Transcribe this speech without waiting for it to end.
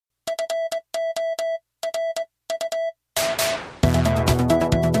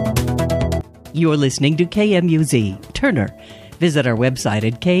You're listening to KMUZ, Turner. Visit our website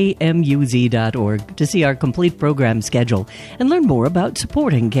at kmuz.org to see our complete program schedule and learn more about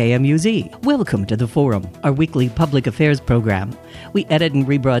supporting KMUZ. Welcome to The Forum, our weekly public affairs program. We edit and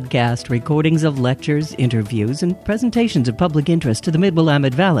rebroadcast recordings of lectures, interviews, and presentations of public interest to the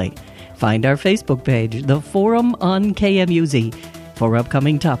Mid-Willamette Valley. Find our Facebook page, The Forum on KMUZ, for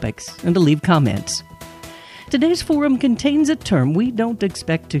upcoming topics and to leave comments. Today's forum contains a term we don't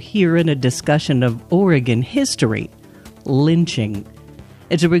expect to hear in a discussion of Oregon history: lynching.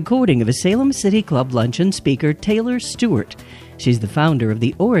 It's a recording of a Salem City Club luncheon speaker, Taylor Stewart. She's the founder of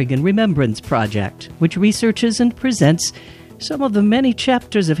the Oregon Remembrance Project, which researches and presents some of the many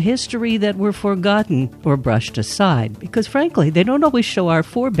chapters of history that were forgotten or brushed aside, because frankly, they don't always show our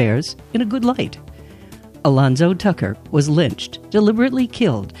forebears in a good light. Alonzo Tucker was lynched, deliberately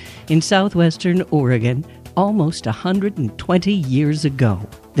killed, in southwestern Oregon almost 120 years ago.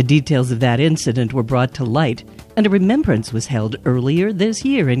 The details of that incident were brought to light, and a remembrance was held earlier this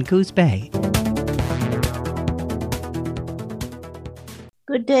year in Coos Bay.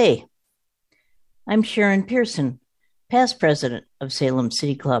 Good day. I'm Sharon Pearson, past president of Salem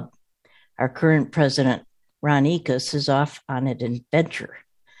City Club. Our current president, Ron Ekus, is off on an adventure.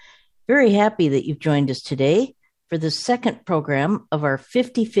 Very happy that you've joined us today for the second program of our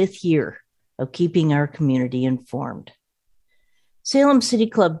 55th year of keeping our community informed. Salem City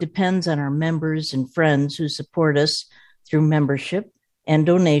Club depends on our members and friends who support us through membership and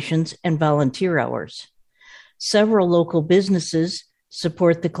donations and volunteer hours. Several local businesses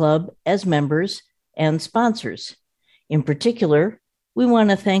support the club as members and sponsors. In particular, we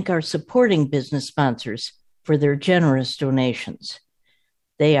want to thank our supporting business sponsors for their generous donations.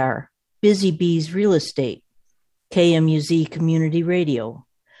 They are Busy Bees Real Estate, KMUZ Community Radio,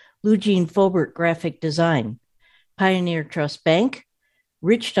 Lugene Fobert Graphic Design, Pioneer Trust Bank,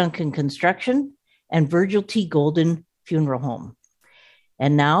 Rich Duncan Construction, and Virgil T. Golden Funeral Home.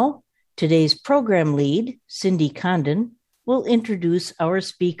 And now, today's program lead, Cindy Condon, will introduce our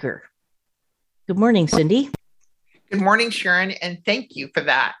speaker. Good morning, Cindy. Good morning, Sharon, and thank you for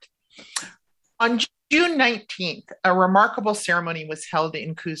that. On June 19th, a remarkable ceremony was held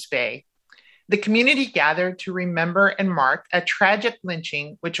in Coos Bay. The community gathered to remember and mark a tragic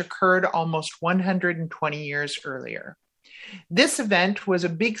lynching which occurred almost 120 years earlier. This event was a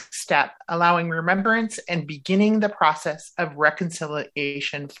big step, allowing remembrance and beginning the process of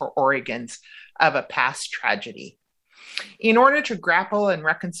reconciliation for Oregons of a past tragedy. In order to grapple and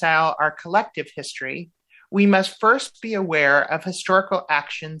reconcile our collective history, we must first be aware of historical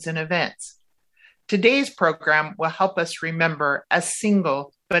actions and events. Today's program will help us remember a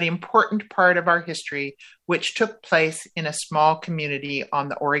single but important part of our history which took place in a small community on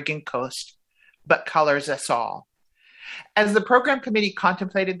the Oregon coast, but colors us all. As the program committee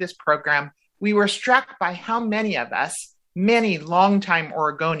contemplated this program, we were struck by how many of us, many longtime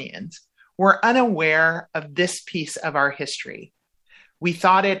Oregonians, were unaware of this piece of our history. We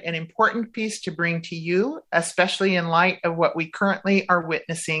thought it an important piece to bring to you, especially in light of what we currently are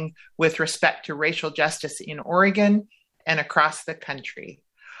witnessing with respect to racial justice in Oregon and across the country.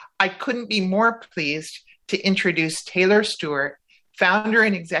 I couldn't be more pleased to introduce Taylor Stewart, founder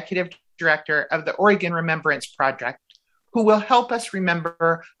and executive director of the Oregon Remembrance Project, who will help us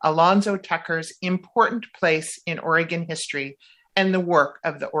remember Alonzo Tucker's important place in Oregon history and the work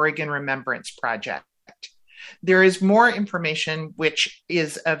of the Oregon Remembrance Project. There is more information which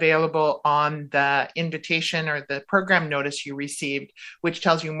is available on the invitation or the program notice you received, which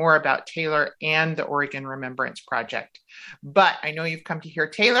tells you more about Taylor and the Oregon Remembrance Project. But I know you've come to hear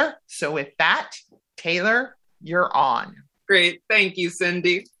Taylor, so with that, Taylor, you're on. Great. Thank you,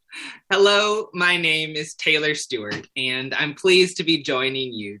 Cindy. Hello, my name is Taylor Stewart, and I'm pleased to be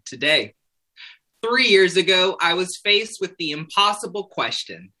joining you today. 3 years ago, I was faced with the impossible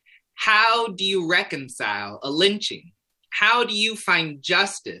question: how do you reconcile a lynching? How do you find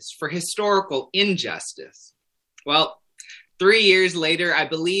justice for historical injustice? Well, 3 years later, I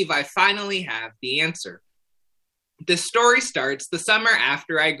believe I finally have the answer. The story starts the summer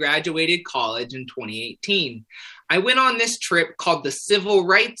after I graduated college in 2018. I went on this trip called the Civil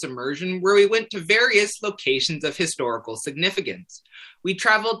Rights Immersion, where we went to various locations of historical significance. We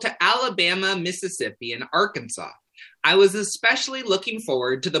traveled to Alabama, Mississippi, and Arkansas. I was especially looking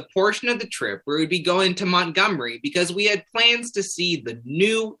forward to the portion of the trip where we'd be going to Montgomery because we had plans to see the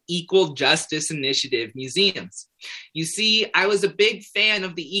new Equal Justice Initiative museums. You see, I was a big fan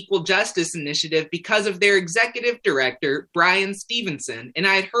of the Equal Justice Initiative because of their executive director, Brian Stevenson, and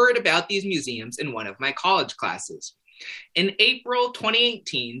I had heard about these museums in one of my college classes. In April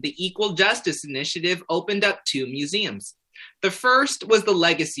 2018, the Equal Justice Initiative opened up 2 museums. The first was the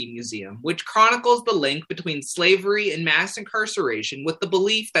Legacy Museum, which chronicles the link between slavery and mass incarceration with the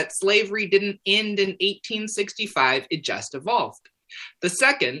belief that slavery didn't end in 1865, it just evolved. The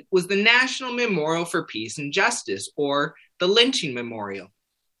second was the National Memorial for Peace and Justice, or the Lynching Memorial.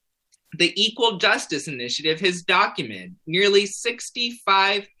 The Equal Justice Initiative has documented nearly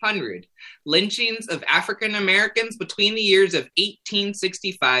 6,500 lynchings of African Americans between the years of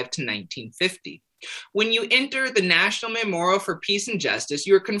 1865 to 1950. When you enter the National Memorial for Peace and Justice,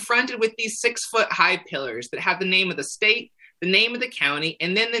 you are confronted with these 6-foot-high pillars that have the name of the state, the name of the county,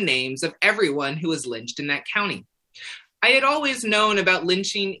 and then the names of everyone who was lynched in that county. I had always known about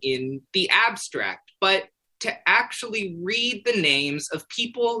lynching in the abstract, but to actually read the names of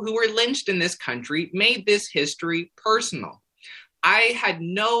people who were lynched in this country made this history personal. I had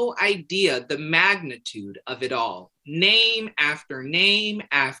no idea the magnitude of it all. Name after name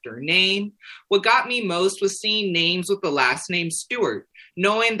after name. What got me most was seeing names with the last name Stewart,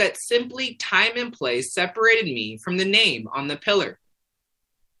 knowing that simply time and place separated me from the name on the pillar.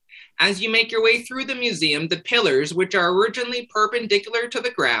 As you make your way through the museum, the pillars, which are originally perpendicular to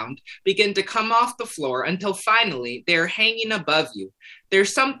the ground, begin to come off the floor until finally they are hanging above you.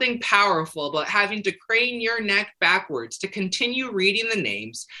 There's something powerful about having to crane your neck backwards to continue reading the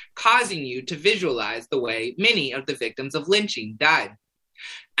names, causing you to visualize the way many of the victims of lynching died.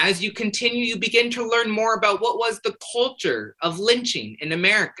 As you continue, you begin to learn more about what was the culture of lynching in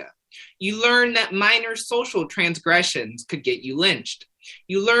America. You learn that minor social transgressions could get you lynched.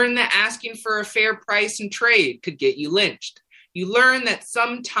 You learn that asking for a fair price in trade could get you lynched. You learn that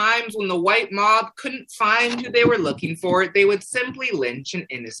sometimes when the white mob couldn't find who they were looking for, they would simply lynch an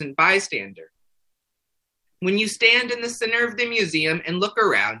innocent bystander. When you stand in the center of the museum and look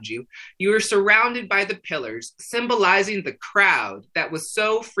around you, you are surrounded by the pillars, symbolizing the crowd that was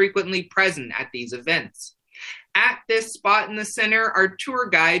so frequently present at these events. At this spot in the center, our tour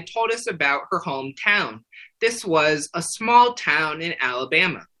guide told us about her hometown. This was a small town in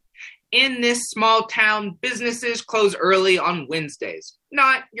Alabama. In this small town, businesses close early on Wednesdays.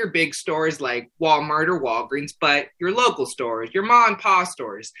 Not your big stores like Walmart or Walgreens, but your local stores, your mom and pop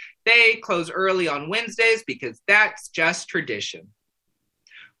stores. They close early on Wednesdays because that's just tradition.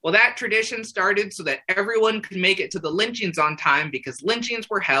 Well, that tradition started so that everyone could make it to the lynchings on time because lynchings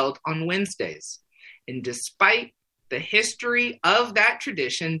were held on Wednesdays. And despite the history of that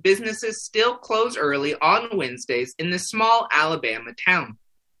tradition, businesses still close early on Wednesdays in this small Alabama town.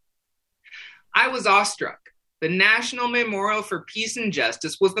 I was awestruck. The National Memorial for Peace and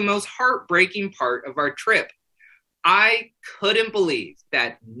Justice was the most heartbreaking part of our trip. I couldn't believe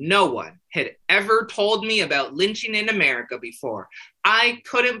that no one had ever told me about lynching in America before. I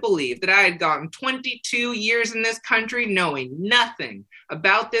couldn't believe that I had gotten 22 years in this country knowing nothing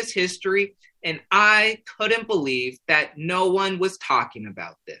about this history, and I couldn't believe that no one was talking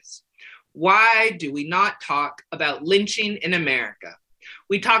about this. Why do we not talk about lynching in America?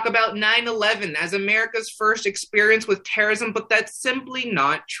 We talk about 9/11 as America's first experience with terrorism, but that's simply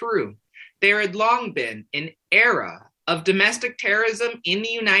not true. There had long been an era of domestic terrorism in the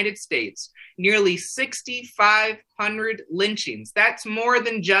United States. Nearly 6,500 lynchings. That's more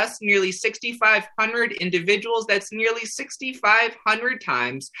than just nearly 6,500 individuals. That's nearly 6,500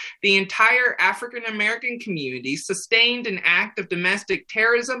 times the entire African American community sustained an act of domestic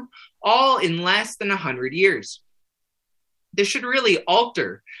terrorism, all in less than 100 years. This should really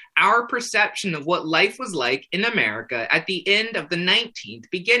alter our perception of what life was like in America at the end of the 19th,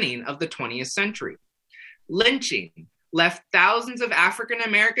 beginning of the 20th century. Lynching left thousands of African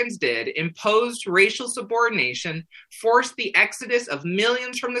Americans dead, imposed racial subordination, forced the exodus of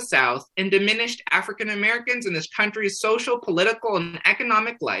millions from the South, and diminished African Americans in this country's social, political, and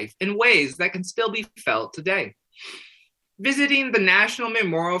economic life in ways that can still be felt today. Visiting the National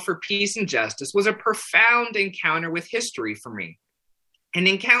Memorial for Peace and Justice was a profound encounter with history for me, an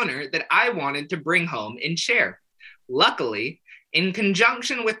encounter that I wanted to bring home and share. Luckily, in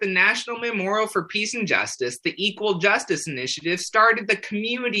conjunction with the National Memorial for Peace and Justice, the Equal Justice Initiative started the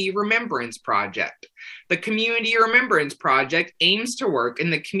Community Remembrance Project. The Community Remembrance Project aims to work in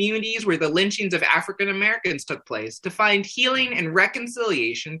the communities where the lynchings of African Americans took place to find healing and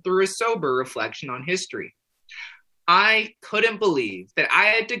reconciliation through a sober reflection on history. I couldn't believe that I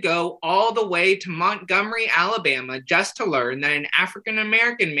had to go all the way to Montgomery, Alabama, just to learn that an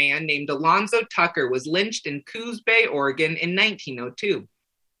African-American man named Alonzo Tucker was lynched in Coos Bay, Oregon in 1902.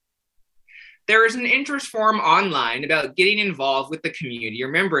 There is an interest forum online about getting involved with the Community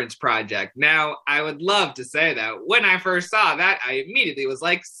Remembrance Project. Now, I would love to say that when I first saw that, I immediately was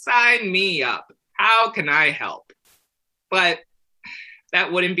like, sign me up. How can I help? But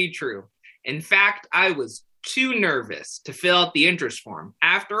that wouldn't be true. In fact, I was too nervous to fill out the interest form.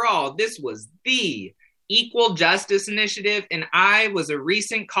 After all, this was the Equal Justice Initiative, and I was a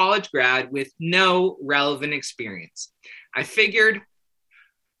recent college grad with no relevant experience. I figured,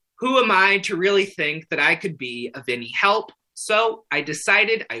 who am I to really think that I could be of any help? So I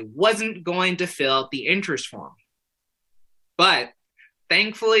decided I wasn't going to fill out the interest form. But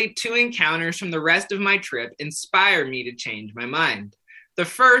thankfully, 2 encounters from the rest of my trip inspired me to change my mind. The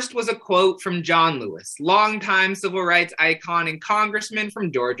first was a quote from John Lewis, longtime civil rights icon and congressman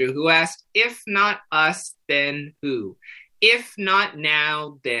from Georgia, who asked, "If not us, then who? If not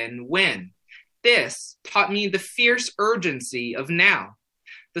now, then when?" This taught me the fierce urgency of now.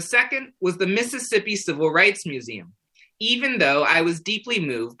 The second was the Mississippi Civil Rights Museum. Even though I was deeply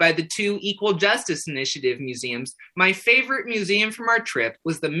moved by the 2 Equal Justice Initiative museums, my favorite museum from our trip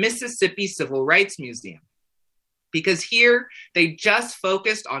was the Mississippi Civil Rights Museum. Because here they just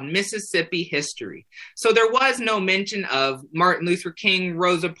focused on Mississippi history. So there was no mention of Martin Luther King,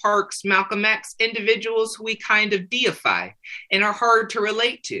 Rosa Parks, Malcolm X, individuals who we kind of deify and are hard to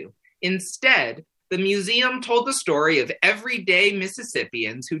relate to. Instead, the museum told the story of everyday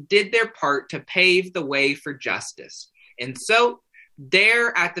Mississippians who did their part to pave the way for justice. And so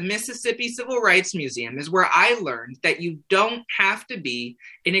there at the Mississippi Civil Rights Museum is where I learned that you don't have to be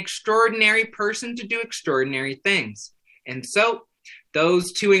an extraordinary person to do extraordinary things. And so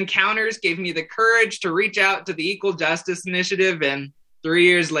those 2 encounters gave me the courage to reach out to the Equal Justice Initiative, and 3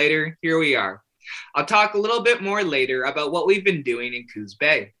 years later, here we are. I'll talk a little bit more later about what we've been doing in Coos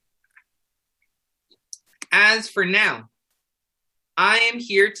Bay. As for now, I am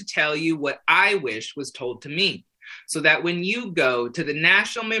here to tell you what I wish was told to me, so that when you go to the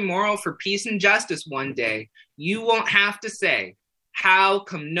National Memorial for Peace and Justice one day, you won't have to say, "How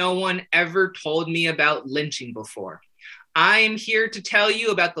come no one ever told me about lynching before?" I am here to tell you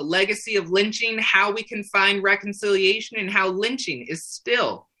about the legacy of lynching, how we can find reconciliation, and how lynching is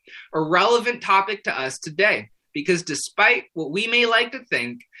still a relevant topic to us today. Because despite what we may like to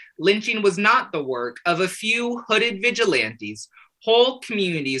think, lynching was not the work of a few hooded vigilantes. Whole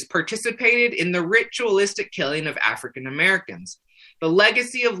communities participated in the ritualistic killing of African Americans. The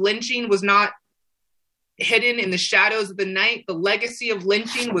legacy of lynching was not hidden in the shadows of the night. The legacy of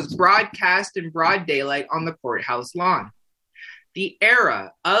lynching was broadcast in broad daylight on the courthouse lawn. The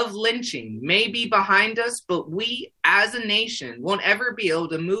era of lynching may be behind us, but we as a nation won't ever be able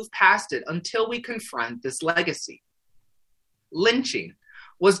to move past it until we confront this legacy. Lynching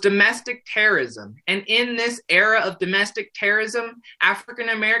was domestic terrorism. And in this era of domestic terrorism, African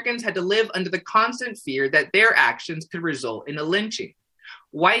Americans had to live under the constant fear that their actions could result in a lynching.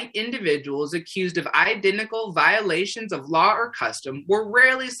 White individuals accused of identical violations of law or custom were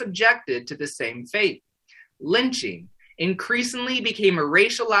rarely subjected to the same fate. Lynching increasingly became a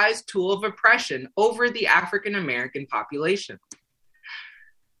racialized tool of oppression over the African American population.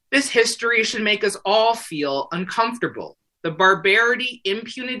 This history should make us all feel uncomfortable. The barbarity,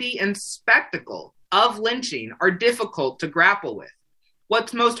 impunity, and spectacle of lynching are difficult to grapple with.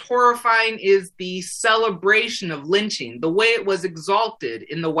 What's most horrifying is the celebration of lynching, the way it was exalted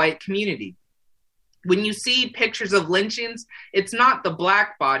in the white community. When you see pictures of lynchings, it's not the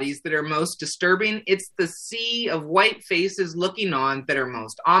black bodies that are most disturbing, it's the sea of white faces looking on that are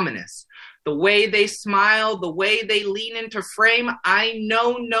most ominous. The way they smile, the way they lean into frame, I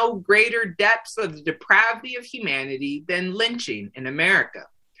know no greater depths of the depravity of humanity than lynching in America.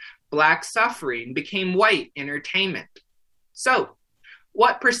 Black suffering became white entertainment. So,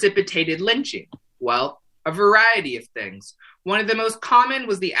 what precipitated lynching? Well, a variety of things. One of the most common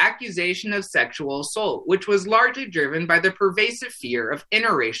was the accusation of sexual assault, which was largely driven by the pervasive fear of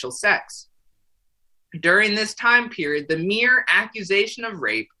interracial sex. During this time period, the mere accusation of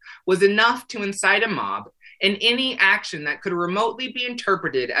rape was enough to incite a mob, and any action that could remotely be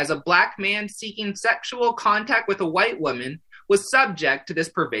interpreted as a black man seeking sexual contact with a white woman was subject to this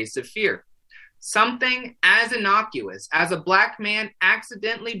pervasive fear. Something as innocuous as a black man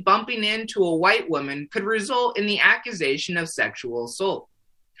accidentally bumping into a white woman could result in the accusation of sexual assault.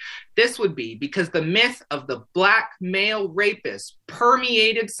 This would be because the myth of the black male rapist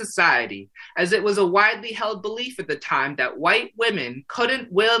permeated society, as it was a widely held belief at the time that white women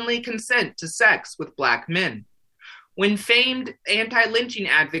couldn't willingly consent to sex with black men. When famed anti-lynching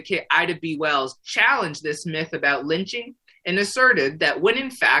advocate Ida B. Wells challenged this myth about lynching and asserted that when in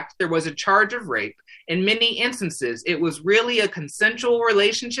fact there was a charge of rape, in many instances it was really a consensual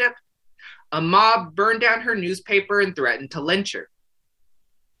relationship, a mob burned down her newspaper and threatened to lynch her.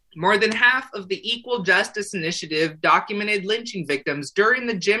 More than half of the Equal Justice Initiative documented lynching victims during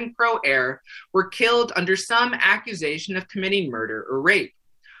the Jim Crow era were killed under some accusation of committing murder or rape.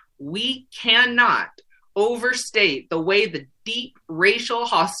 We cannot overstate the way the deep racial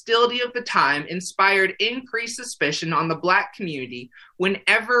hostility of the time inspired increased suspicion on the Black community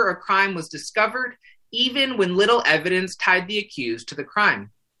whenever a crime was discovered, even when little evidence tied the accused to the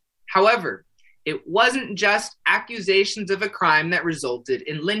crime. However, it wasn't just accusations of a crime that resulted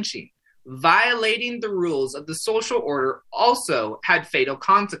in lynching. Violating the rules of the social order also had fatal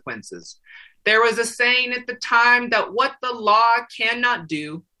consequences. There was a saying at the time that what the law cannot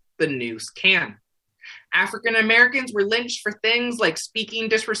do, the noose can. African Americans were lynched for things like speaking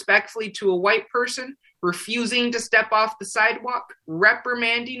disrespectfully to a white person, refusing to step off the sidewalk,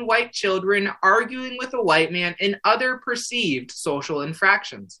 reprimanding white children, arguing with a white man, and other perceived social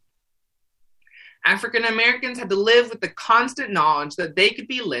infractions. African Americans had to live with the constant knowledge that they could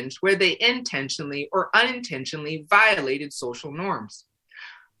be lynched where they intentionally or unintentionally violated social norms.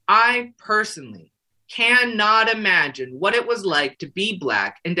 I personally cannot imagine what it was like to be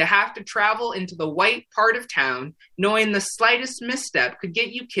Black and to have to travel into the white part of town knowing the slightest misstep could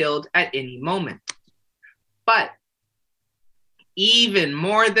get you killed at any moment. But even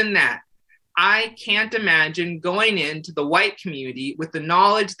more than that, I can't imagine going into the white community with the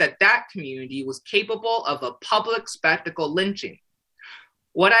knowledge that that community was capable of a public spectacle lynching.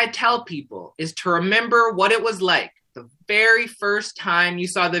 What I tell people is to remember what it was like the very first time you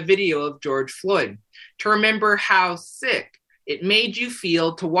saw the video of George Floyd, to remember how sick it made you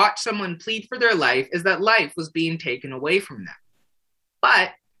feel to watch someone plead for their life as that life was being taken away from them.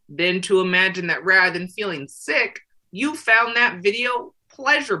 But then to imagine that rather than feeling sick, you found that video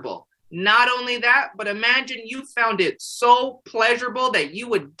pleasurable. Not only that, but imagine you found it so pleasurable that you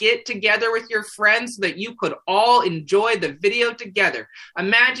would get together with your friends so that you could all enjoy the video together.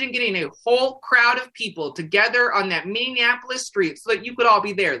 Imagine getting a whole crowd of people together on that Minneapolis street so that you could all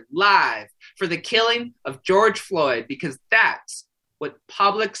be there live for the killing of George Floyd, because that's what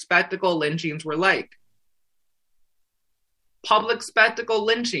public spectacle lynchings were like. Public spectacle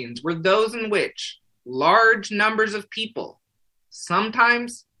lynchings were those in which large numbers of people,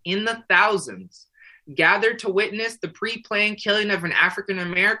 sometimes in the thousands, gathered to witness the pre-planned killing of an African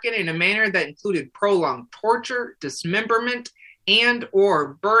American in a manner that included prolonged torture, dismemberment, and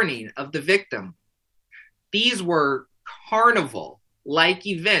or burning of the victim. These were carnival-like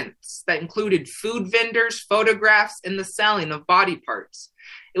events that included food vendors, photographs, and the selling of body parts.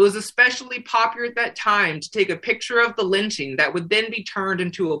 It was especially popular at that time to take a picture of the lynching that would then be turned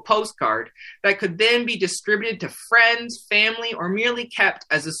into a postcard that could then be distributed to friends, family, or merely kept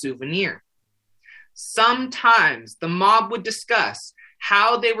as a souvenir. Sometimes the mob would discuss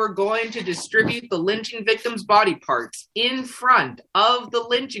how they were going to distribute the lynching victim's body parts in front of the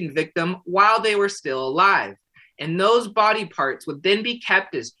lynching victim while they were still alive. And those body parts would then be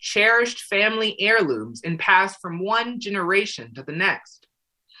kept as cherished family heirlooms and passed from one generation to the next.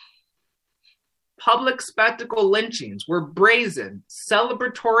 Public spectacle lynchings were brazen,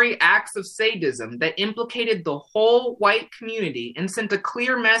 celebratory acts of sadism that implicated the whole white community and sent a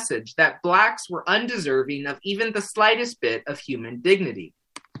clear message that Blacks were undeserving of even the slightest bit of human dignity.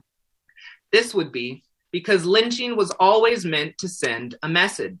 This would be because lynching was always meant to send a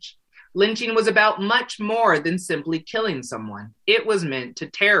message. Lynching was about much more than simply killing someone. It was meant to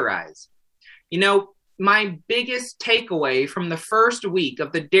terrorize. You know, my biggest takeaway from the first week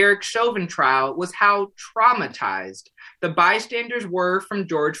of the Derek Chauvin trial was how traumatized the bystanders were from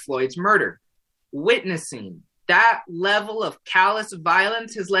George Floyd's murder. Witnessing that level of callous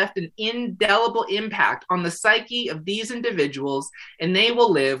violence has left an indelible impact on the psyche of these individuals, and they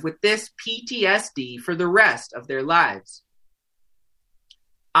will live with this PTSD for the rest of their lives.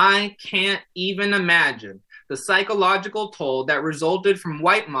 I can't even imagine the psychological toll that resulted from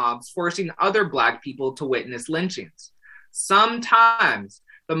white mobs forcing other Black people to witness lynchings. Sometimes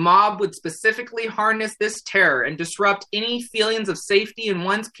the mob would specifically harness this terror and disrupt any feelings of safety in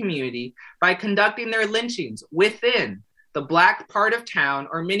one's community by conducting their lynchings within the Black part of town,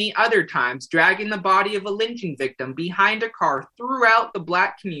 or many other times dragging the body of a lynching victim behind a car throughout the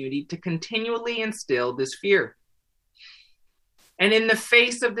Black community to continually instill this fear. And in the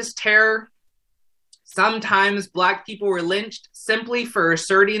face of this terror, sometimes Black people were lynched simply for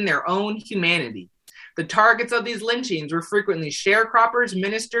asserting their own humanity. The targets of these lynchings were frequently sharecroppers,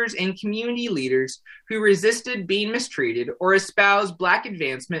 ministers, and community leaders who resisted being mistreated or espoused Black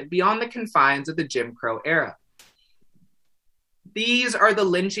advancement beyond the confines of the Jim Crow era. These are the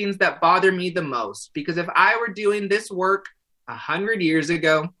lynchings that bother me the most, because if I were doing this work 100 years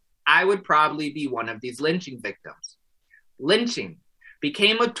ago, I would probably be one of these lynching victims. Lynching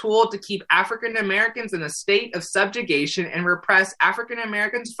became a tool to keep African Americans in a state of subjugation and repress African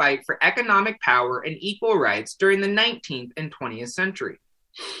Americans' fight for economic power and equal rights during the 19th and 20th century.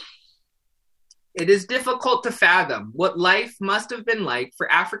 It is difficult to fathom what life must have been like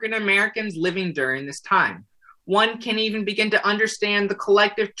for African Americans living during this time. One can even begin to understand the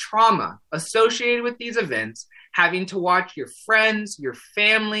collective trauma associated with these events, having to watch your friends, your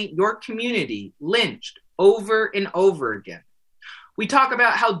family, your community lynched over and over again. We talk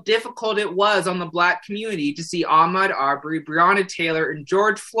about how difficult it was on the Black community to see Ahmaud Arbery, Breonna Taylor, and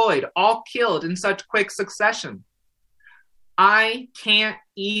George Floyd all killed in such quick succession. I can't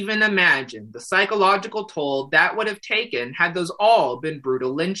even imagine the psychological toll that would have taken had those all been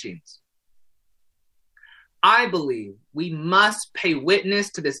brutal lynchings. I believe we must pay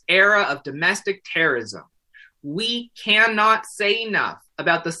witness to this era of domestic terrorism. We cannot say enough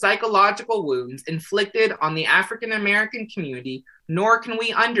about the psychological wounds inflicted on the African American community, nor can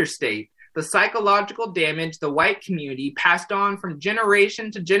we understate the psychological damage the white community passed on from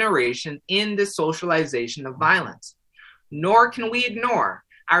generation to generation in this socialization of violence. Nor can we ignore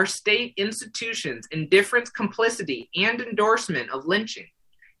our state institutions' indifference, complicity, and endorsement of lynching.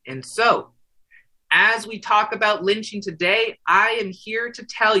 And so, as we talk about lynching today, I am here to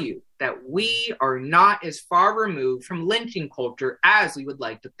tell you that we are not as far removed from lynching culture as we would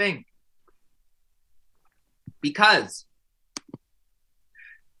like to think. Because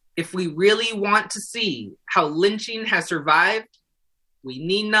if we really want to see how lynching has survived, we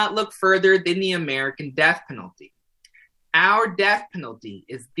need not look further than the American death penalty. Our death penalty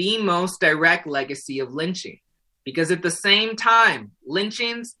is the most direct legacy of lynching. Because at the same time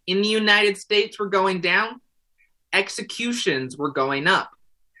lynchings in the United States were going down, executions were going up.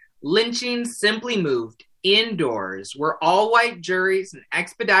 Lynchings simply moved indoors, where all white juries and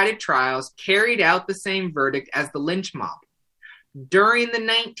expedited trials carried out the same verdict as the lynch mob. During the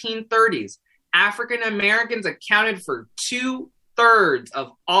 1930s, African Americans accounted for 2/3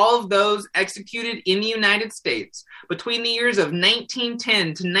 of all of those executed in the United States. Between the years of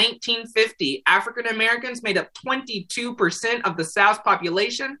 1910 to 1950, African Americans made up 22% of the South's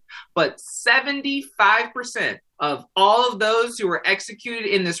population, but 75% of all of those who were executed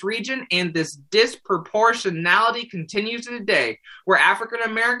in this region, and this disproportionality continues to today, where African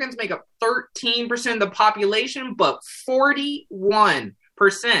Americans make up 13% of the population, but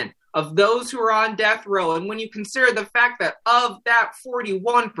 41% of those who are on death row. And when you consider the fact that of that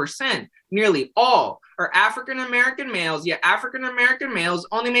 41%, nearly all are African-American males, yet African-American males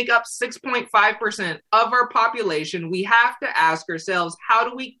only make up 6.5% of our population, we have to ask ourselves, how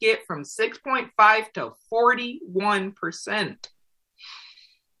do we get from 6.5 to 41%?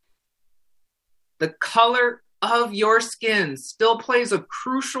 The color of your skin still plays a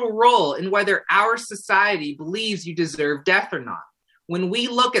crucial role in whether our society believes you deserve death or not. When we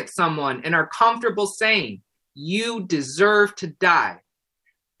look at someone and are comfortable saying, you deserve to die,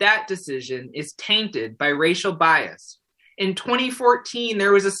 that decision is tainted by racial bias. In 2014,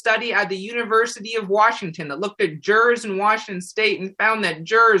 there was a study at the University of Washington that looked at jurors in Washington state and found that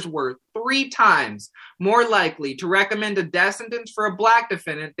jurors were 3 times more likely to recommend a death sentence for a Black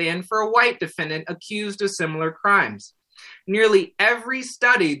defendant than for a white defendant accused of similar crimes. Nearly every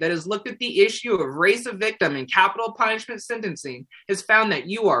study that has looked at the issue of race of victim in capital punishment sentencing has found that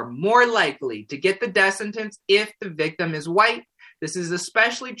you are more likely to get the death sentence if the victim is white. This is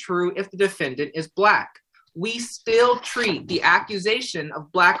especially true if the defendant is Black. We still treat the accusation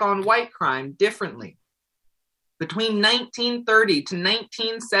of Black on white crime differently. Between 1930 to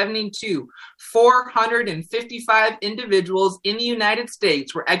 1972, 455 individuals in the United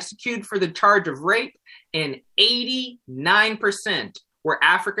States were executed for the charge of rape, and 89% were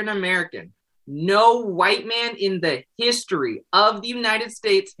African American. No white man in the history of the United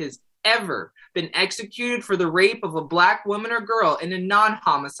States has ever been executed for the rape of a Black woman or girl in a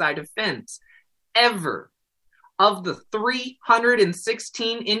non-homicide offense. Ever. Of the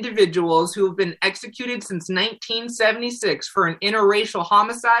 316 individuals who have been executed since 1976 for an interracial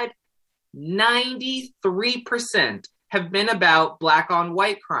homicide, 93% have been about Black on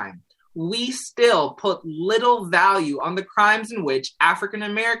white crime. We still put little value on the crimes in which African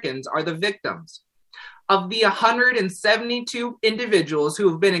Americans are the victims. Of the 172 individuals who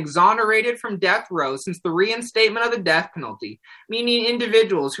have been exonerated from death row since the reinstatement of the death penalty, meaning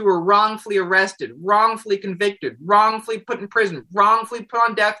individuals who were wrongfully arrested, wrongfully convicted, wrongfully put in prison, wrongfully put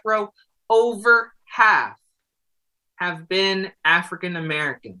on death row, over half have been African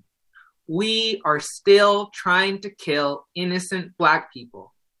American. We are still trying to kill innocent Black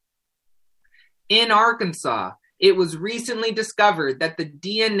people. In Arkansas, it was recently discovered that the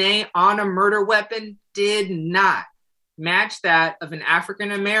DNA on a murder weapon did not match that of an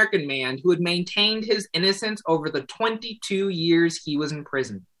African-American man who had maintained his innocence over the 22 years he was in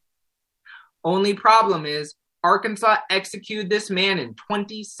prison. Only problem is, Arkansas executed this man in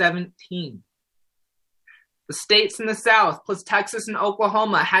 2017. The states in the South, plus Texas and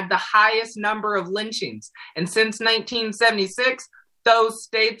Oklahoma, had the highest number of lynchings. And since 1976, those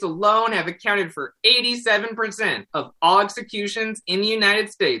states alone have accounted for 87% of all executions in the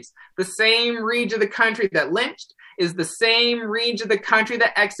United States. The same region of the country that lynched is the same region of the country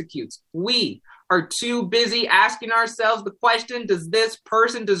that executes. We are too busy asking ourselves the question, does this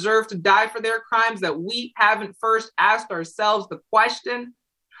person deserve to die for their crimes, that we haven't first asked ourselves the question,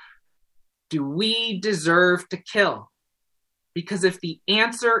 do we deserve to kill? Because if the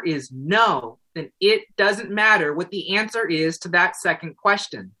answer is no, then it doesn't matter what the answer is to that second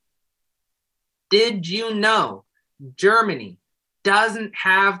question. Did you know Germany doesn't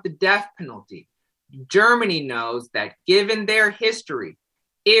have the death penalty? Germany knows that given their history,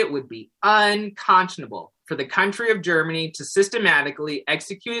 it would be unconscionable for the country of Germany to systematically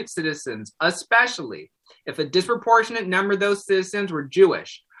execute its citizens, especially if a disproportionate number of those citizens were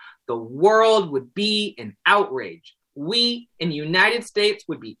Jewish. The world would be in outrage. We in the United States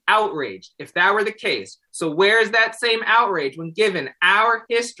would be outraged if that were the case. So where is that same outrage when given our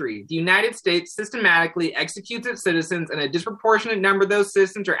history, the United States systematically executes its citizens and a disproportionate number of those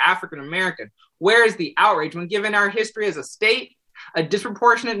citizens are African American? Where is the outrage when given our history as a state, a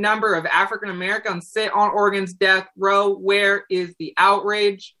disproportionate number of African Americans sit on Oregon's death row? Where is the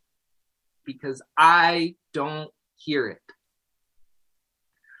outrage? Because I don't hear it.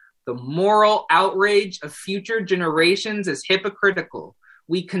 The moral outrage of future generations is hypocritical.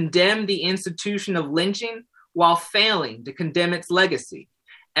 We condemn the institution of lynching while failing to condemn its legacy.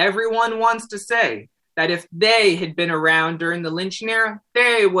 Everyone wants to say that if they had been around during the lynching era,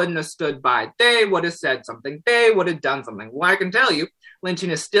 they wouldn't have stood by. They would have said something. They would have done something. Well, I can tell you,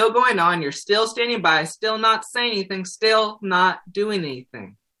 lynching is still going on. You're still standing by, still not saying anything, still not doing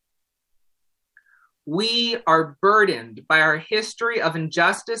anything. We are burdened by our history of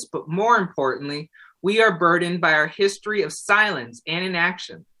injustice, but more importantly, we are burdened by our history of silence and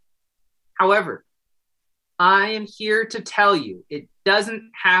inaction. However, I am here to tell you it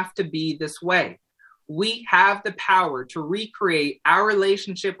doesn't have to be this way. We have the power to recreate our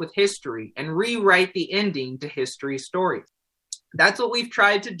relationship with history and rewrite the ending to history's stories. That's what we've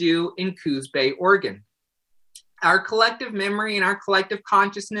tried to do in Coos Bay, Oregon. Our collective memory and our collective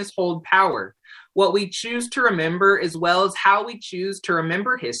consciousness hold power. What we choose to remember, as well as how we choose to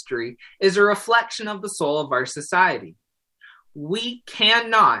remember history, is a reflection of the soul of our society. We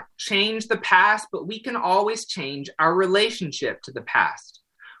cannot change the past, but we can always change our relationship to the past.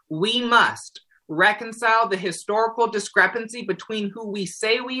 We must reconcile the historical discrepancy between who we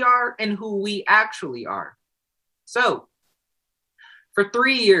say we are and who we actually are. So, for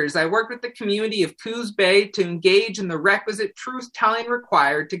 3 years, I worked with the community of Coos Bay to engage in the requisite truth-telling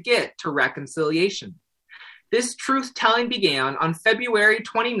required to get to reconciliation. This truth-telling began on February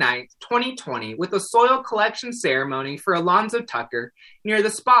 29, 2020, with a soil collection ceremony for Alonzo Tucker near the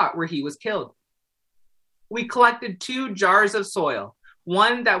spot where he was killed. We collected 2 jars of soil,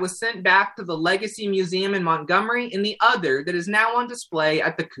 one that was sent back to the Legacy Museum in Montgomery and the other that is now on display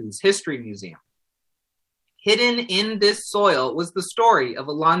at the Coos History Museum. Hidden in this soil was the story of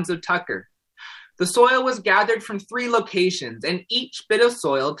Alonzo Tucker. The soil was gathered from 3 locations, and each bit of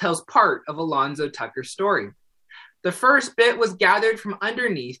soil tells part of Alonzo Tucker's story. The first bit was gathered from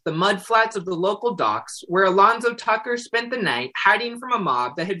underneath the mudflats of the local docks, where Alonzo Tucker spent the night hiding from a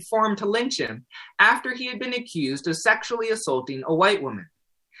mob that had formed to lynch him after he had been accused of sexually assaulting a white woman.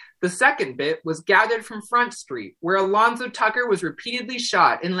 The second bit was gathered from Front Street, where Alonzo Tucker was repeatedly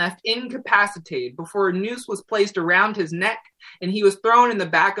shot and left incapacitated before a noose was placed around his neck and he was thrown in the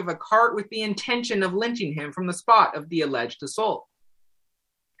back of a cart with the intention of lynching him from the spot of the alleged assault.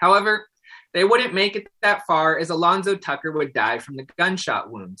 However, they wouldn't make it that far, as Alonzo Tucker would die from the gunshot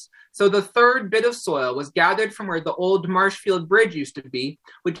wounds. So the third bit of soil was gathered from where the old Marshfield Bridge used to be,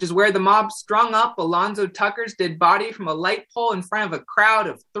 which is where the mob strung up Alonzo Tucker's dead body from a light pole in front of a crowd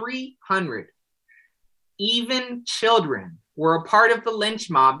of 300. Even children were a part of the lynch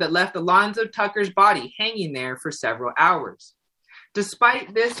mob that left Alonzo Tucker's body hanging there for several hours.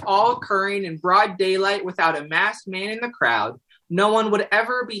 Despite this all occurring in broad daylight without a masked man in the crowd, no one would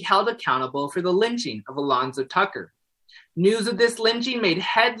ever be held accountable for the lynching of Alonzo Tucker. News of this lynching made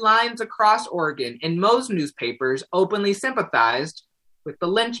headlines across Oregon, and most newspapers openly sympathized with the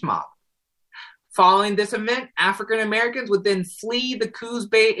lynch mob. Following this event, African Americans would then flee the Coos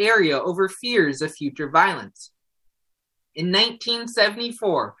Bay area over fears of future violence. In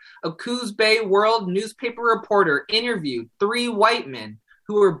 1974, a Coos Bay World newspaper reporter interviewed 3 white men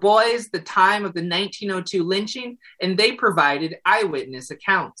who were boys the time of the 1902 lynching, and they provided eyewitness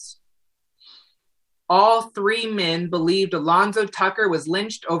accounts. All three men believed Alonzo Tucker was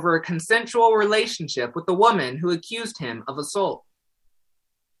lynched over a consensual relationship with the woman who accused him of assault.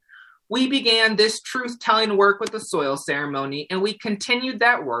 We began this truth-telling work with the soil ceremony, and we continued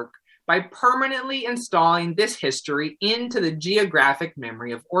that work by permanently installing this history into the geographic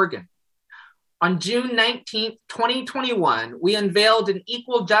memory of Oregon. On June 19, 2021, we unveiled an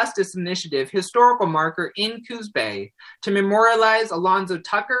Equal Justice Initiative historical marker in Coos Bay to memorialize Alonzo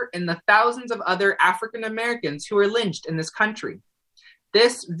Tucker and the thousands of other African Americans who were lynched in this country.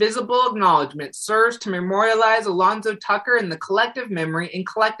 This visible acknowledgement serves to memorialize Alonzo Tucker in the collective memory and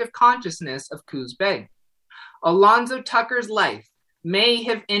collective consciousness of Coos Bay. Alonzo Tucker's life may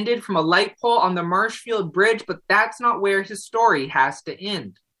have ended from a light pole on the Marshfield Bridge, but that's not where his story has to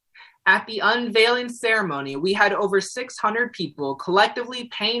end. At the unveiling ceremony, we had over 600 people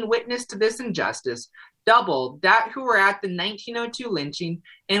collectively paying witness to this injustice, double that who were at the 1902 lynching,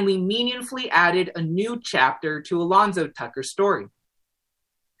 and we meaningfully added a new chapter to Alonzo Tucker's story.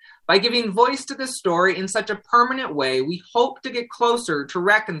 By giving voice to this story in such a permanent way, we hope to get closer to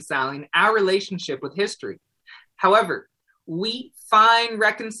reconciling our relationship with history. However, we find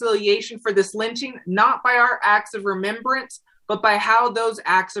reconciliation for this lynching not by our acts of remembrance, but by how those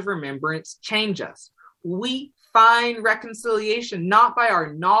acts of remembrance change us. We find reconciliation not by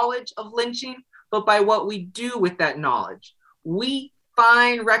our knowledge of lynching, but by what we do with that knowledge. We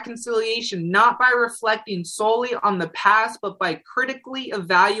find reconciliation not by reflecting solely on the past, but by critically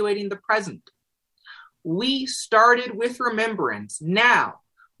evaluating the present. We started with remembrance. Now,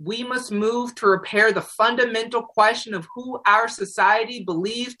 we must move to repair the fundamental question of who our society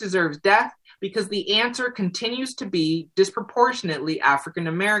believes deserves death, because the answer continues to be disproportionately African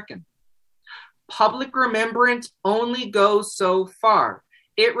American. Public remembrance only goes so far.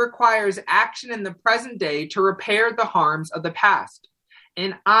 It requires action in the present day to repair the harms of the past.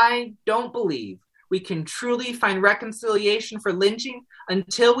 And I don't believe we can truly find reconciliation for lynching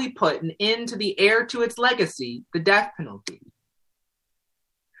until we put an end to the heir to its legacy, the death penalty.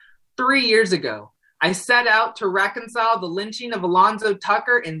 3 years ago, I set out to reconcile the lynching of Alonzo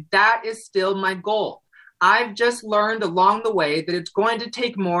Tucker, and that is still my goal. I've just learned along the way that it's going to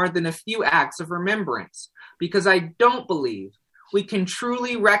take more than a few acts of remembrance, because I don't believe we can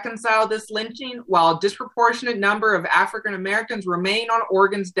truly reconcile this lynching while a disproportionate number of African Americans remain on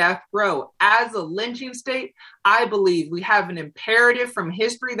Oregon's death row. As a lynching state, I believe we have an imperative from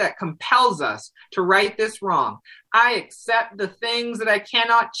history that compels us to right this wrong. I accept the things that I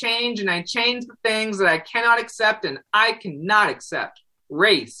cannot change, and I change the things that I cannot accept, and I cannot accept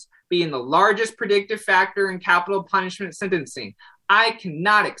race being the largest predictive factor in capital punishment sentencing. I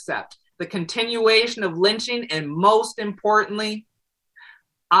cannot accept the continuation of lynching, and most importantly,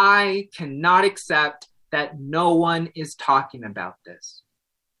 I cannot accept that no one is talking about this.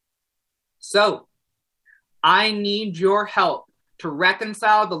 So, I need your help to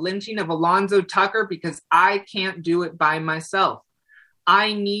reconcile the lynching of Alonzo Tucker, because I can't do it by myself.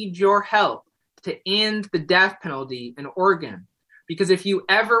 I need your help to end the death penalty in Oregon, because if you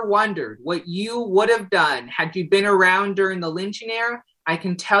ever wondered what you would have done had you been around during the lynching era, I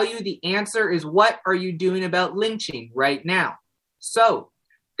can tell you the answer is, what are you doing about lynching right now? So,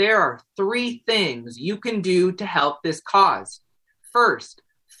 there are 3 things you can do to help this cause. First,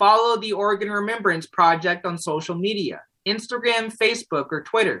 follow the Oregon Remembrance Project on social media, Instagram, Facebook, or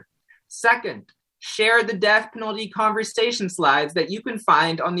Twitter. Second, share the death penalty conversation slides that you can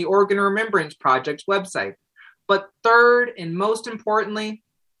find on the Oregon Remembrance Project's website. But third, and most importantly,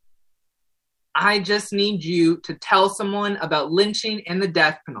 I just need you to tell someone about lynching and the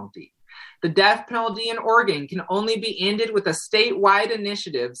death penalty. The death penalty in Oregon can only be ended with a statewide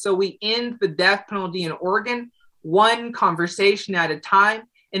initiative, so we end the death penalty in Oregon one conversation at a time,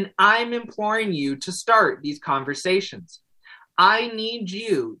 and I'm imploring you to start these conversations. I need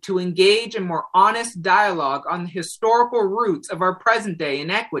you to engage in more honest dialogue on the historical roots of our present day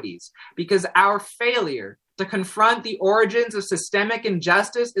inequities, because our failure to confront the origins of systemic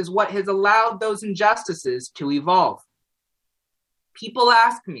injustice is what has allowed those injustices to evolve. People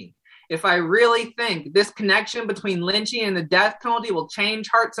ask me if I really think this connection between lynching and the death penalty will change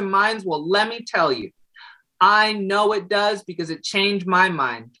hearts and minds. Well, let me tell you, I know it does, because it changed my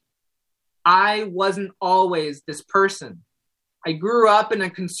mind. I wasn't always this person. I grew up in a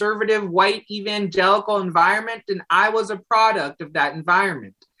conservative, white, evangelical environment, and I was a product of that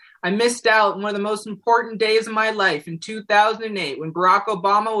environment. I missed out on one of the most important days of my life in 2008 when Barack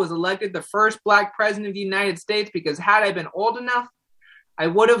Obama was elected the first Black president of the United States, because had I been old enough, I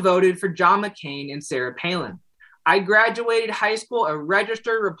would have voted for John McCain and Sarah Palin. I graduated high school a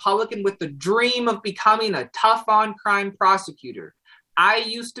registered Republican with the dream of becoming a tough-on-crime prosecutor. I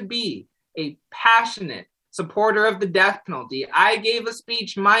used to be a passionate supporter of the death penalty. I gave a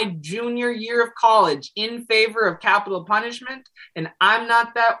speech my junior year of college in favor of capital punishment, and I'm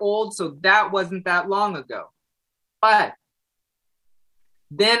not that old, so that wasn't that long ago. But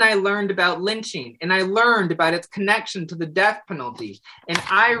then I learned about lynching, and I learned about its connection to the death penalty. And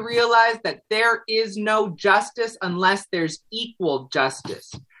I realized that there is no justice unless there's equal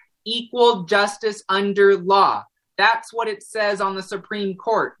justice. Equal justice under law. That's what it says on the Supreme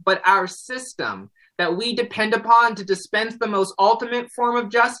Court. But our system that we depend upon to dispense the most ultimate form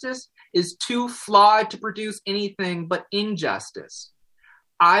of justice is too flawed to produce anything but injustice.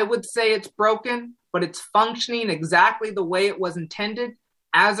 I would say it's broken, but it's functioning exactly the way it was intended,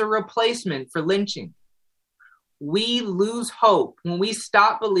 as a replacement for lynching. We lose hope when we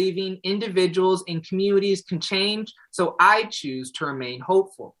stop believing individuals and communities can change, so I choose to remain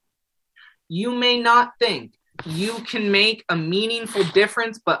hopeful. You may not think you can make a meaningful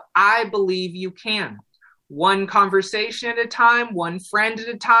difference, but I believe you can. One conversation at a time, one friend at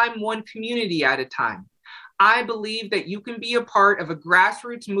a time, one community at a time. I believe that you can be a part of a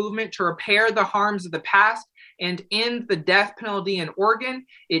grassroots movement to repair the harms of the past and end the death penalty in Oregon.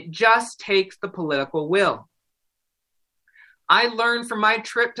 It just takes the political will. I learned from my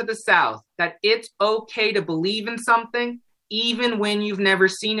trip to the South that it's okay to believe in something even when you've never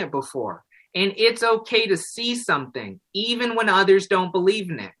seen it before. And it's okay to see something even when others don't believe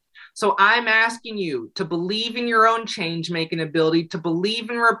in it. So I'm asking you to believe in your own change-making ability, to believe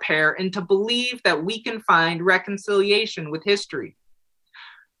in repair, and to believe that we can find reconciliation with history.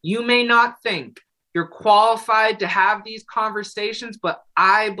 You may not think you're qualified to have these conversations, but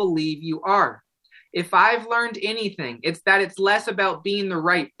I believe you are. If I've learned anything, it's that it's less about being the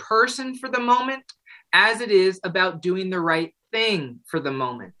right person for the moment as it is about doing the right thing for the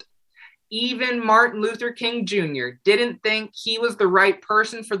moment. Even Martin Luther King Jr. didn't think he was the right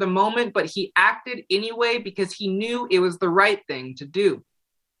person for the moment, but he acted anyway because he knew it was the right thing to do.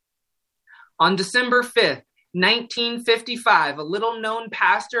 On December 5th, 1955, a little-known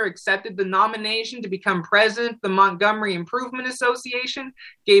pastor accepted the nomination to become president of the Montgomery Improvement Association,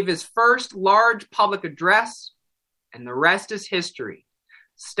 gave his first large public address, and the rest is history.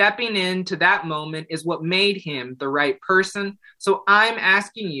 Stepping into that moment is what made him the right person, so I'm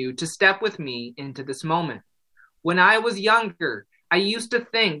asking you to step with me into this moment. When I was younger, I used to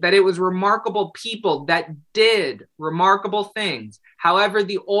think that it was remarkable people that did remarkable things. However,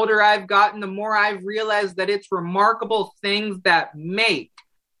 the older I've gotten, the more I've realized that it's remarkable things that make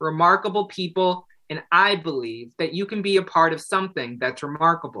remarkable people, and I believe that you can be a part of something that's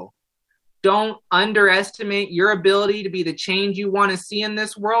remarkable. Don't underestimate your ability to be the change you want to see in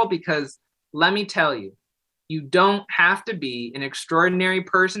this world, because let me tell you, you don't have to be an extraordinary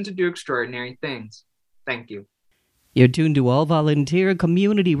person to do extraordinary things. Thank you. You're tuned to all-volunteer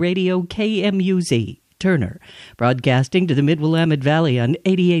community radio KMUZ, Turner, broadcasting to the Mid-Willamette Valley on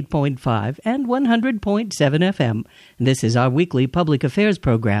 88.5 and 100.7 FM. And this is our weekly public affairs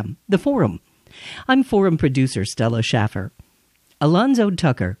program, The Forum. I'm Forum producer Stella Schaffer. Alonzo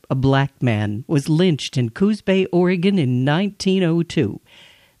Tucker, a black man, was lynched in Coos Bay, Oregon in 1902.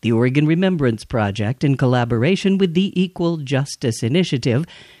 The Oregon Remembrance Project, in collaboration with the Equal Justice Initiative,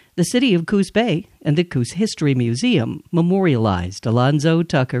 the city of Coos Bay, and the Coos History Museum memorialized Alonzo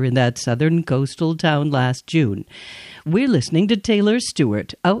Tucker in that southern coastal town last June. We're listening to Taylor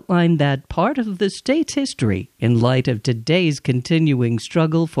Stewart outline that part of the state's history in light of today's continuing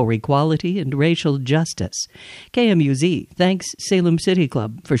struggle for equality and racial justice. KMUZ thanks Salem City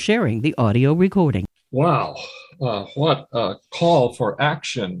Club for sharing the audio recording. Wow, what a call for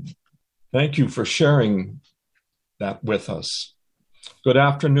action. Thank you for sharing that with us. Good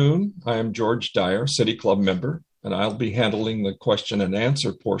afternoon. I am George Dyer, City Club member, and I'll be handling the question and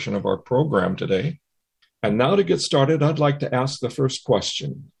answer portion of our program today. And now to get started, I'd like to ask the first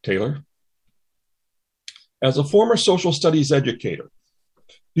question. Taylor, as a former social studies educator,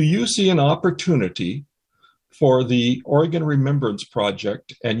 do you see an opportunity for the Oregon Remembrance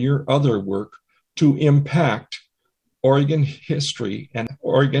Project and your other work to impact Oregon history and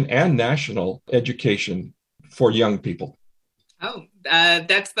Oregon and national education for young people?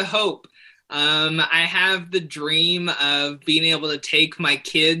 That's the hope. I have the dream of being able to take my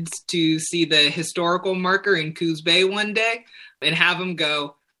kids to see the historical marker in Coos Bay one day and have them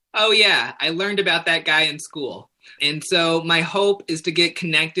go, oh yeah, I learned about that guy in school. And so my hope is to get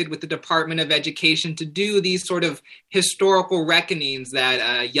connected with the Department of Education to do these sort of historical reckonings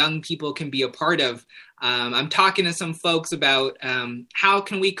that young people can be a part of. I'm talking to some folks about how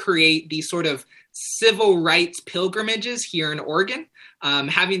can we create these sort of civil rights pilgrimages here in Oregon.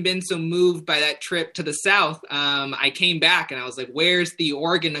 Having been so moved by that trip to the South, I came back and I was like, where's the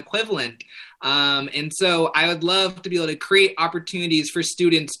Oregon equivalent? And so I would love to be able to create opportunities for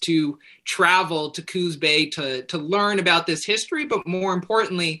students to travel to Coos Bay to learn about this history, but more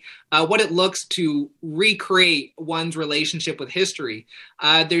importantly, what it looks to recreate one's relationship with history.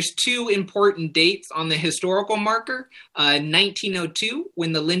 There's two important dates on the historical marker, 1902,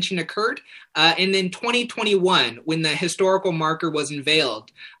 when the lynching occurred, and then 2021, when the historical marker was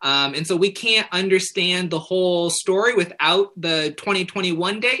unveiled. And so we can't understand the whole story without the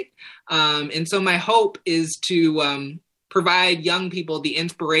 2021 date. And so my hope is to provide young people the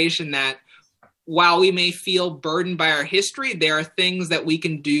inspiration that while we may feel burdened by our history, there are things that we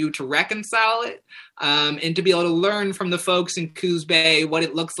can do to reconcile it, and to be able to learn from the folks in Coos Bay what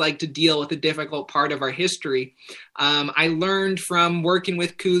it looks like to deal with a difficult part of our history. I learned from working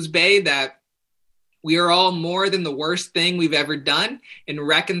with Coos Bay that we are all more than the worst thing we've ever done, and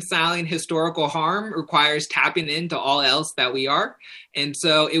reconciling historical harm requires tapping into all else that we are. And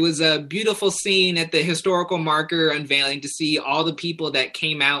so it was a beautiful scene at the historical marker unveiling to see all the people that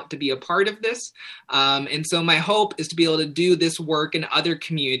came out to be a part of this. And so my hope is to be able to do this work in other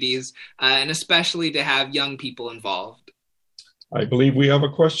communities, and especially to have young people involved. I believe we have a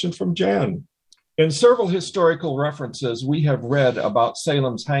question from Jan. In several historical references, we have read about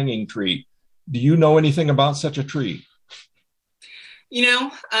Salem's hanging tree. Do you know anything about such a tree?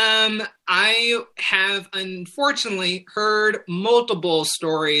 I have unfortunately heard multiple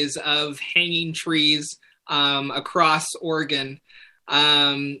stories of hanging trees across Oregon,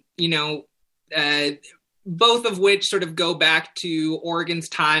 both of which sort of go back to Oregon's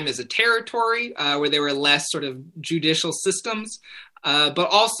time as a territory where there were less sort of judicial systems. But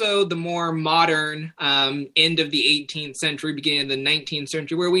also the more modern end of the 18th century, beginning of the 19th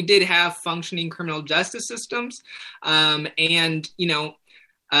century, where we did have functioning criminal justice systems. I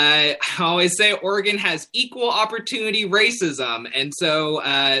always say Oregon has equal opportunity racism. And so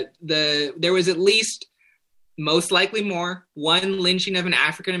there was at least, most likely more, one lynching of an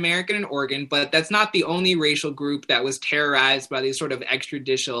African American in Oregon, but that's not the only racial group that was terrorized by these sort of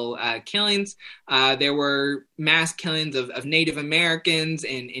extrajudicial killings. There were mass killings of Native Americans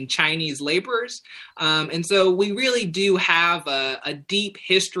and Chinese laborers. And so we really do have a deep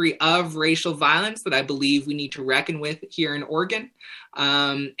history of racial violence that I believe we need to reckon with here in Oregon.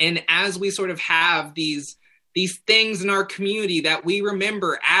 And as we sort of have these things in our community that we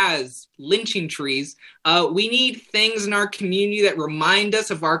remember as lynching trees, we need things in our community that remind us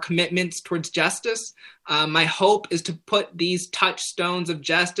of our commitments towards justice. My hope is to put these touchstones of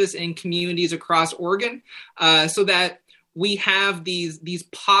justice in communities across Oregon, so that we have these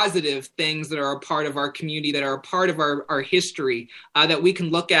positive things that are a part of our community, that are a part of our history, that we can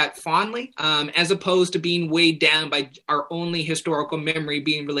look at fondly, as opposed to being weighed down by our only historical memory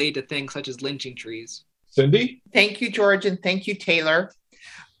being related to things such as lynching trees. Cindy? Thank you, George, and thank you, Taylor.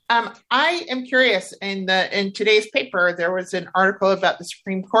 I am curious, in today's paper, there was an article about the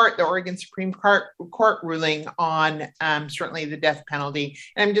Supreme Court, the Oregon Supreme Court ruling on certainly the death penalty.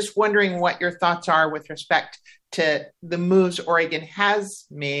 And I'm just wondering what your thoughts are with respect to the moves Oregon has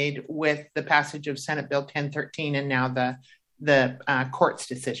made with the passage of Senate Bill 1013 and now the court's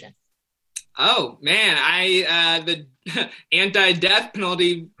decision. Oh man, the anti-death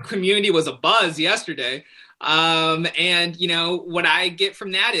penalty community was abuzz yesterday. And what I get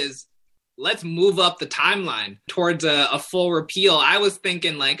from that is, let's move up the timeline towards a full repeal. I was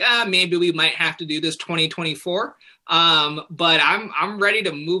thinking maybe we might have to do this 2024. But I'm ready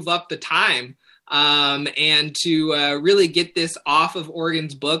to move up the time, and to really get this off of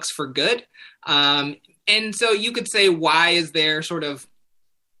Oregon's books for good. And so you could say, why is there sort of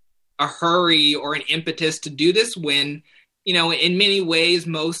a hurry or an impetus to do this when, in many ways,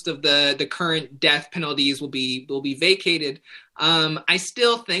 most of the current death penalties will be vacated? I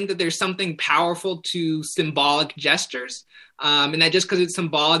still think that there's something powerful to symbolic gestures, and that just because it's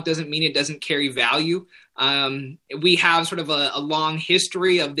symbolic doesn't mean it doesn't carry value. We have sort of a long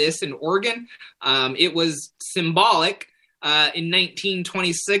history of this in Oregon. It was symbolic in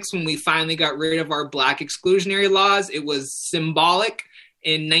 1926 when we finally got rid of our Black exclusionary laws. It was symbolic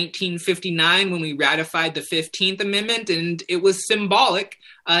in 1959 when we ratified the 15th Amendment, and it was symbolic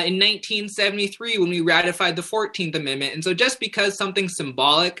in 1973 when we ratified the 14th Amendment. And so just because something's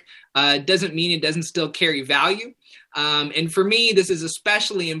symbolic doesn't mean it doesn't still carry value. And for me, this is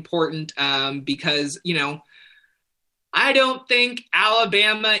especially important because, I don't think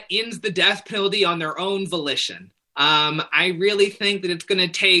Alabama ends the death penalty on their own volition. I really think that it's going to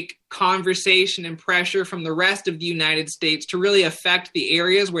take conversation and pressure from the rest of the United States to really affect the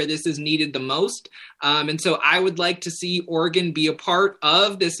areas where this is needed the most. And so I would like to see Oregon be a part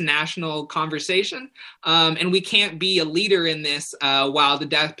of this national conversation. And we can't be a leader in this while the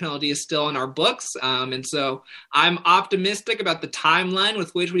death penalty is still in our books. And so I'm optimistic about the timeline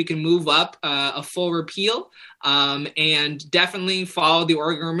with which we can move up a full repeal, and definitely follow the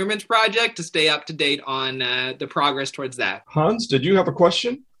Oregon Remembrance Project to stay up to date on the progress towards that. Hans, did you have a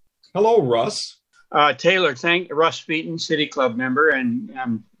question? Hello, Russ. Taylor, Russ Beaton, City Club member, and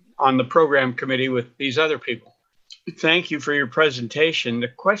I'm on the program committee with these other people. Thank you for your presentation. The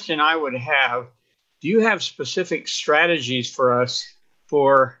question I would have, do you have specific strategies for us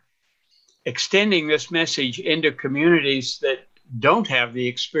for extending this message into communities that don't have the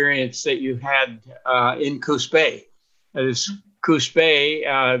experience that you had in Coos Bay? That is, Coos Bay,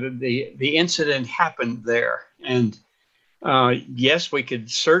 the incident happened there. And yes, we could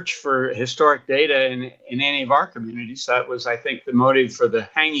search for historic data in any of our communities. That was, I think, the motive for the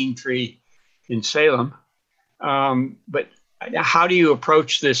hanging tree in Salem. But how do you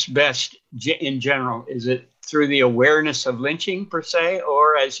approach this best in general? Is it through the awareness of lynching per se,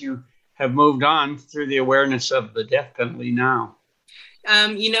 or as you have moved on through the awareness of the death penalty now?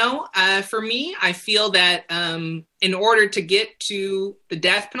 For me, I feel that in order to get to the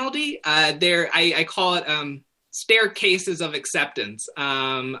death penalty, I call it staircases of acceptance.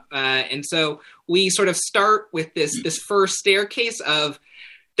 And so we sort of start with this first staircase of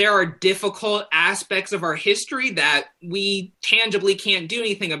there are difficult aspects of our history that we tangibly can't do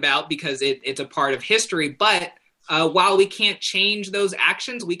anything about because it's a part of history. But while we can't change those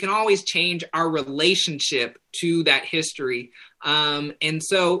actions, we can always change our relationship to that history. And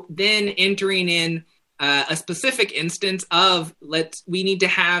so then entering in a specific instance of we need to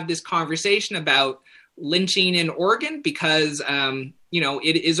have this conversation about lynching in Oregon because,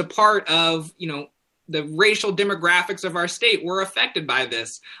 it is a part of, the racial demographics of our state were affected by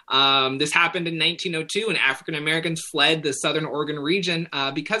this. This happened in 1902 and African Americans fled the Southern Oregon region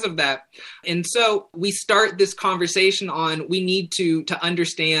because of that. And so we start this conversation on we need to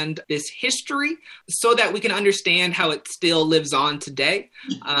understand this history so that we can understand how it still lives on today.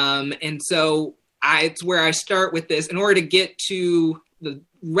 And so it's where I start with this. In order to get to the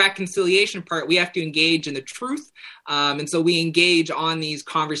reconciliation part, we have to engage in the truth. And so we engage on these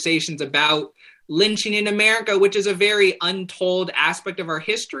conversations about lynching in America, which is a very untold aspect of our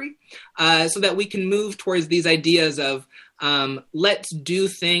history, so that we can move towards these ideas of let's do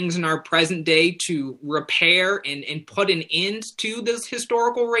things in our present day to repair and put an end to those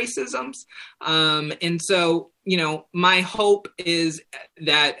historical racisms. And so, my hope is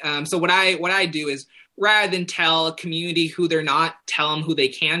that, so what I do is rather than tell a community who they're not, tell them who they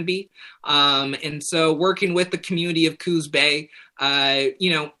can be. And so working with the community of Coos Bay,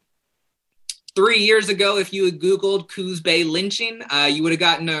 3 years ago, if you had Googled Coos Bay lynching, you would have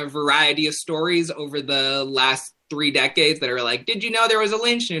gotten a variety of stories over the last 3 decades that are like, did you know there was a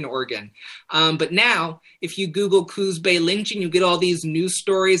lynching in Oregon? But now, if you Google Coos Bay lynching, you get all these news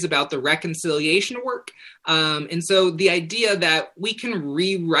stories about the reconciliation work. And so the idea that we can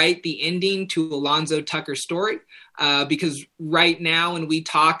rewrite the ending to Alonzo Tucker's story, because right now when we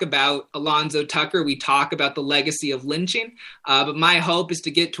talk about Alonzo Tucker, we talk about the legacy of lynching. But my hope is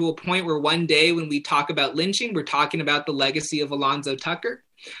to get to a point where one day when we talk about lynching, we're talking about the legacy of Alonzo Tucker.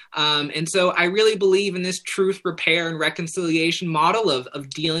 And so I really believe in this truth, repair, and reconciliation model of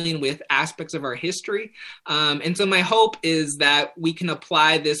dealing with aspects of our history. And so my hope is that we can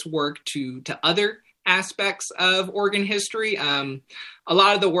apply this work to other aspects of Oregon history. A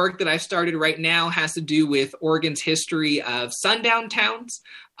lot of the work that I've started right now has to do with Oregon's history of sundown towns.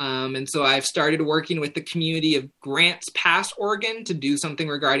 And so I've started working with the community of Grants Pass, Oregon, to do something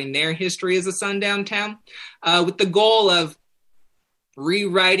regarding their history as a sundown town, with the goal of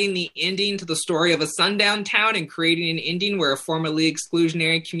rewriting the ending to the story of a sundown town and creating an ending where a formerly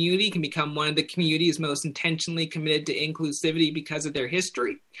exclusionary community can become one of the communities most intentionally committed to inclusivity because of their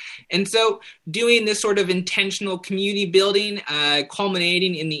history. And so doing this sort of intentional community building,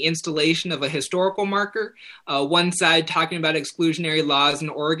 culminating in the installation of a historical marker, one side talking about exclusionary laws in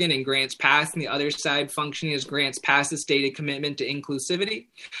Oregon and Grants Pass, and the other side functioning as Grants Pass's stated commitment to inclusivity.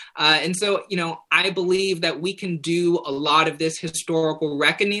 And so, I believe that we can do a lot of this historical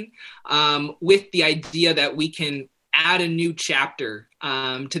reckoning with the idea that we can add a new chapter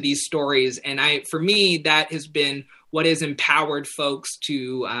to these stories. And for me, that has been what has empowered folks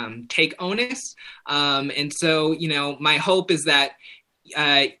to take onus. And so, my hope is that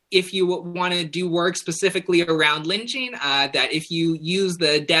if you want to do work specifically around lynching, that if you use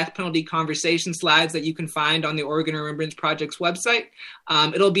the death penalty conversation slides that you can find on the Oregon Remembrance Project's website,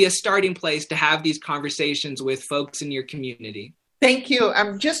 it'll be a starting place to have these conversations with folks in your community. Thank you.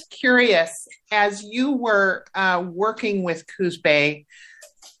 I'm just curious, as you were working with Coos Bay,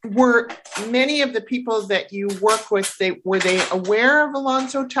 were many of the people that you work with, were they aware of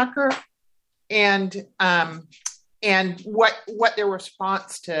Alonzo Tucker, and what their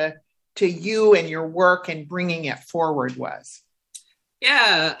response to you and your work and bringing it forward was?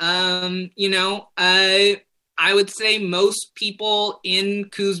 Yeah, I would say most people in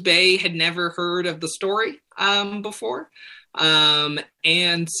Coos Bay had never heard of the story before.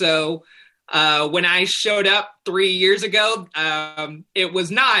 And so when I showed up 3 years ago, it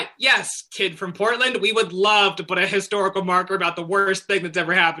was not, yes, kid from Portland, we would love to put a historical marker about the worst thing that's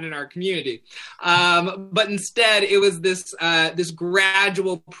ever happened in our community. But instead, it was this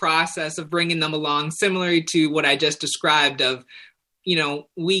gradual process of bringing them along, similar to what I just described of,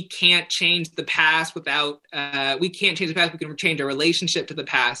 we can't change the past we can change our relationship to the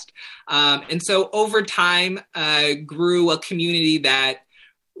past. And so over time, grew a community that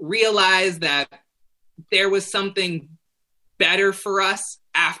realized that there was something better for us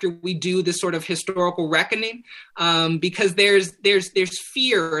after we do this sort of historical reckoning, because there's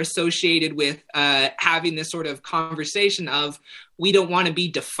fear associated with having this sort of conversation of, we don't want to be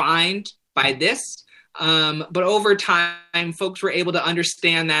defined by this. But over time, folks were able to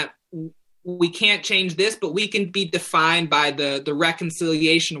understand that we can't change this, but we can be defined by the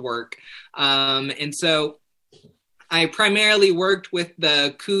reconciliation work. And so I primarily worked with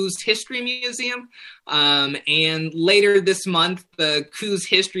the Coos History Museum. And later this month, the Coos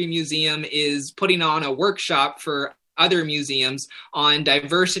History Museum is putting on a workshop for other museums on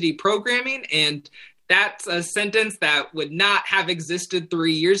diversity programming. And that's a sentence that would not have existed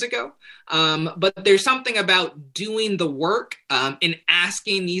 3 years ago. But there's something about doing the work and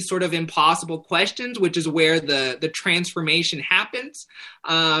asking these sort of impossible questions, which is where the transformation happens.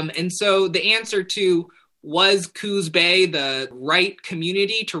 And so the answer to, was Coos Bay the right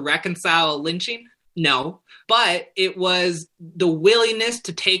community to reconcile lynching? No, but it was the willingness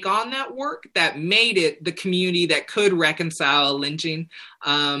to take on that work that made it the community that could reconcile lynching.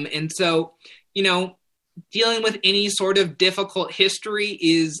 And so, dealing with any sort of difficult history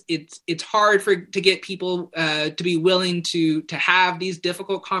it's hard to get people to be willing to have these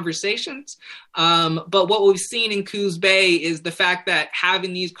difficult conversations. But what we've seen in Coos Bay is the fact that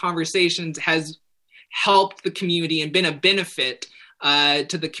having these conversations has helped the community and been a benefit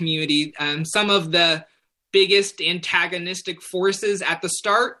to the community. Some of the biggest antagonistic forces at the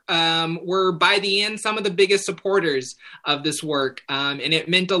start were, by the end, some of the biggest supporters of this work. And it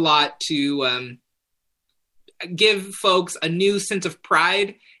meant a lot to give folks a new sense of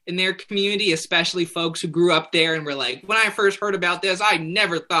pride in their community, especially folks who grew up there and were like, when I first heard about this, I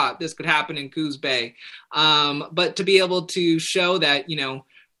never thought this could happen in Coos Bay. But to be able to show that,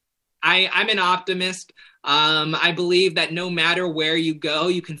 I'm an optimist. I believe that no matter where you go,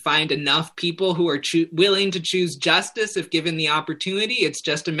 you can find enough people who are willing to choose justice if given the opportunity. It's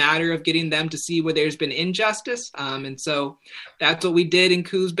just a matter of getting them to see where there's been injustice. And so that's what we did in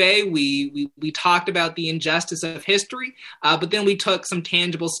Coos Bay. We talked about the injustice of history, but then we took some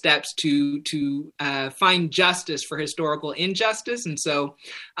tangible steps to find justice for historical injustice. And so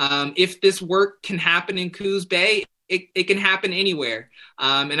if this work can happen in Coos Bay, it can happen anywhere.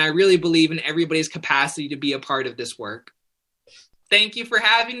 And I really believe in everybody's capacity to be a part of this work. Thank you for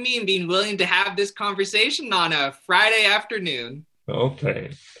having me and being willing to have this conversation on a Friday afternoon.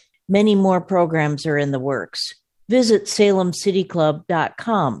 Okay. Many more programs are in the works. Visit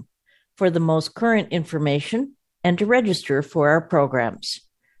salemcityclub.com for the most current information and to register for our programs.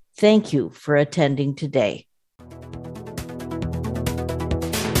 Thank you for attending today.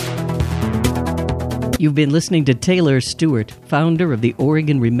 You've been listening to Taylor Stewart, founder of the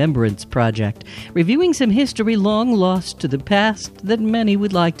Oregon Remembrance Project, reviewing some history long lost to the past that many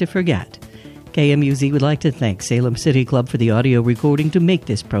would like to forget. KMUZ would like to thank Salem City Club for the audio recording to make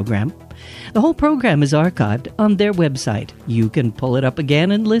this program. The whole program is archived on their website. You can pull it up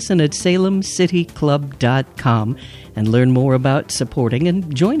again and listen at salemcityclub.com and learn more about supporting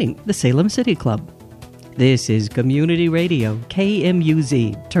and joining the Salem City Club. This is Community Radio,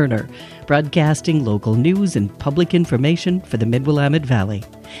 KMUZ, Turner, broadcasting local news and public information for the Mid-Willamette Valley.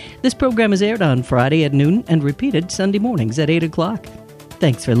 This program is aired on Friday at noon and repeated Sunday mornings at 8 o'clock.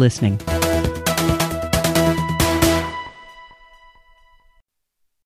 Thanks for listening.